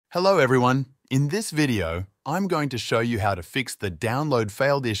Hello everyone. In this video, I'm going to show you how to fix the download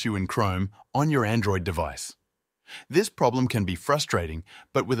failed issue in Chrome on your Android device. This problem can be frustrating,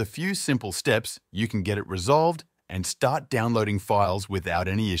 but with a few simple steps, you can get it resolved and start downloading files without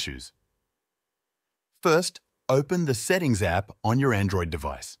any issues. First, open the Settings app on your Android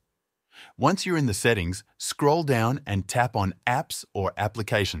device. Once you're in the settings, scroll down and tap on Apps or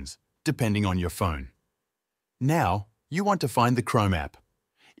Applications, depending on your phone. Now, you want to find the Chrome app.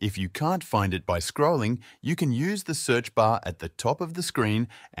 If you can't find it by scrolling, you can use the search bar at the top of the screen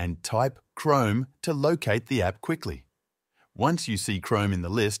and type Chrome to locate the app quickly. Once you see Chrome in the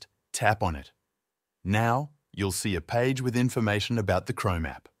list, tap on it. Now, you'll see a page with information about the Chrome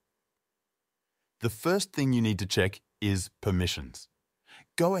app. The first thing you need to check is Permissions.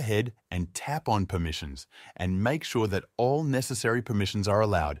 Go ahead and tap on Permissions and make sure that all necessary permissions are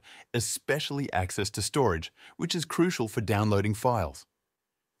allowed, especially access to storage, which is crucial for downloading files.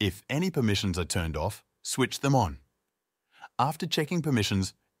 If any permissions are turned off, switch them on. After checking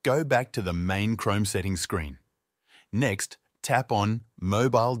permissions, go back to the main Chrome settings screen. Next, tap on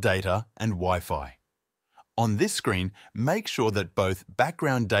Mobile Data and Wi-Fi. On this screen, make sure that both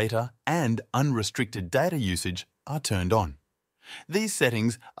background data and unrestricted data usage are turned on. These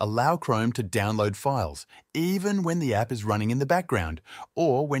settings allow Chrome to download files, even when the app is running in the background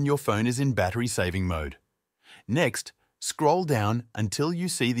or when your phone is in battery-saving mode. Next, scroll down until you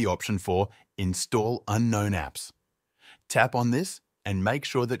see the option for Install Unknown Apps. Tap on this and make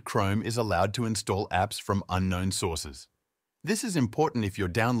sure that Chrome is allowed to install apps from unknown sources. This is important if you're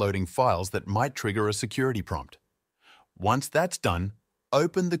downloading files that might trigger a security prompt. Once that's done,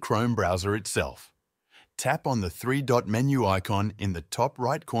 open the Chrome browser itself. Tap on the three-dot menu icon in the top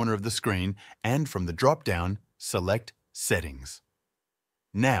right corner of the screen and from the drop-down, select Settings.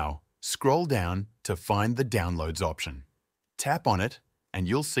 Now, scroll down to find the Downloads option. Tap on it and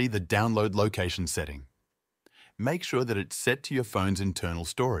you'll see the Download Location setting. Make sure that it's set to your phone's internal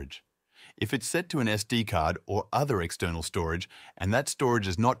storage. If it's set to an SD card or other external storage and that storage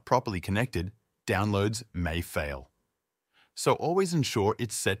is not properly connected, downloads may fail. So always ensure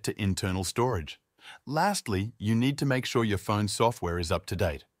it's set to internal storage. Lastly, you need to make sure your phone's software is up to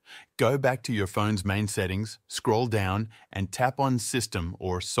date. Go back to your phone's main settings, scroll down, and tap on System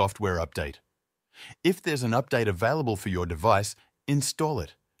or Software Update. If there's an update available for your device, install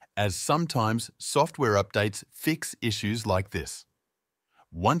it, as sometimes software updates fix issues like this.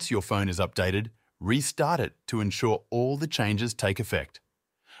 Once your phone is updated, restart it to ensure all the changes take effect.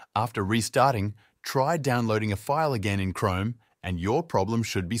 After restarting, try downloading a file again in Chrome and your problem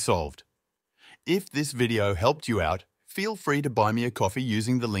should be solved. If this video helped you out, feel free to buy me a coffee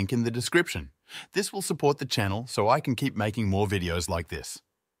using the link in the description. This will support the channel so I can keep making more videos like this.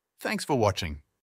 Thanks for watching.